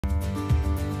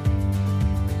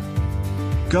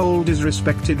Gold is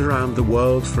respected around the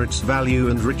world for its value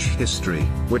and rich history,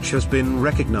 which has been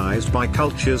recognized by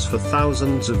cultures for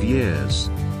thousands of years.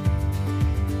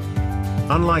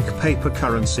 Unlike paper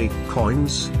currency,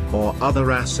 coins, or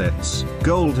other assets,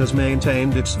 gold has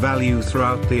maintained its value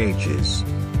throughout the ages.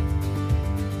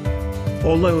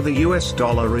 Although the US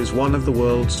dollar is one of the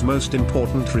world's most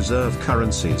important reserve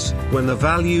currencies, when the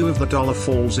value of the dollar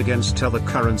falls against other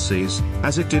currencies,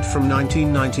 as it did from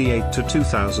 1998 to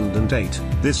 2008,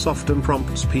 this often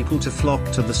prompts people to flock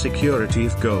to the security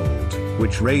of gold,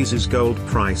 which raises gold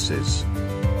prices.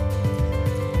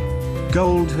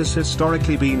 Gold has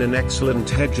historically been an excellent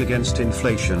hedge against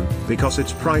inflation, because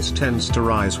its price tends to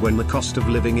rise when the cost of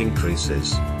living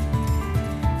increases.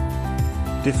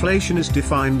 Deflation is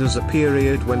defined as a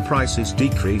period when prices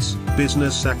decrease,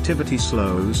 business activity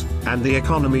slows, and the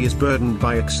economy is burdened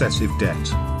by excessive debt.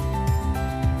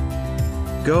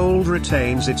 Gold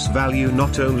retains its value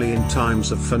not only in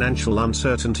times of financial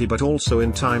uncertainty but also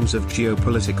in times of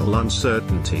geopolitical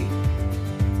uncertainty.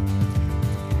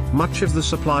 Much of the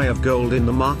supply of gold in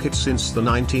the market since the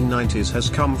 1990s has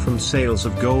come from sales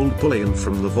of gold bullion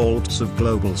from the vaults of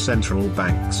global central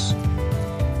banks.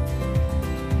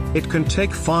 It can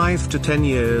take 5 to 10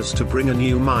 years to bring a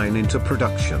new mine into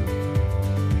production.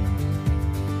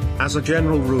 As a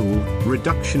general rule,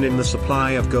 reduction in the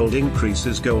supply of gold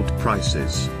increases gold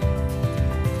prices.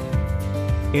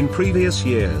 In previous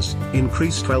years,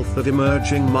 increased wealth of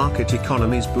emerging market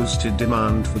economies boosted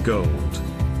demand for gold.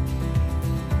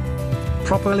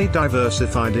 Properly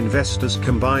diversified investors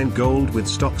combine gold with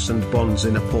stocks and bonds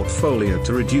in a portfolio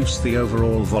to reduce the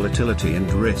overall volatility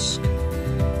and risk.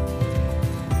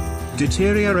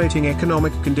 Deteriorating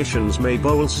economic conditions may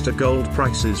bolster gold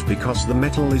prices because the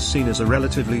metal is seen as a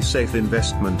relatively safe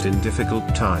investment in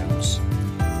difficult times.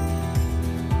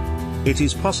 It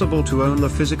is possible to own the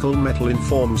physical metal in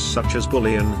forms such as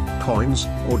bullion, coins,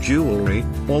 or jewelry,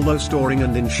 although storing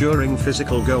and insuring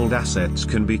physical gold assets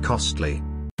can be costly.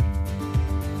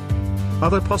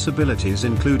 Other possibilities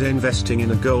include investing in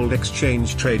a gold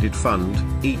exchange-traded fund,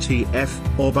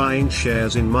 ETF, or buying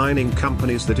shares in mining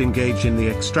companies that engage in the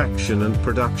extraction and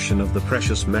production of the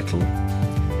precious metal.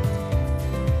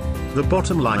 The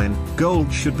bottom line,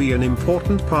 gold should be an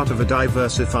important part of a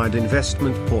diversified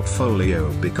investment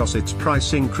portfolio because its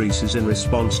price increases in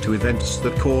response to events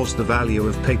that cause the value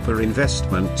of paper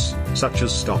investments, such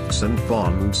as stocks and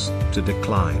bonds, to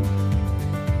decline.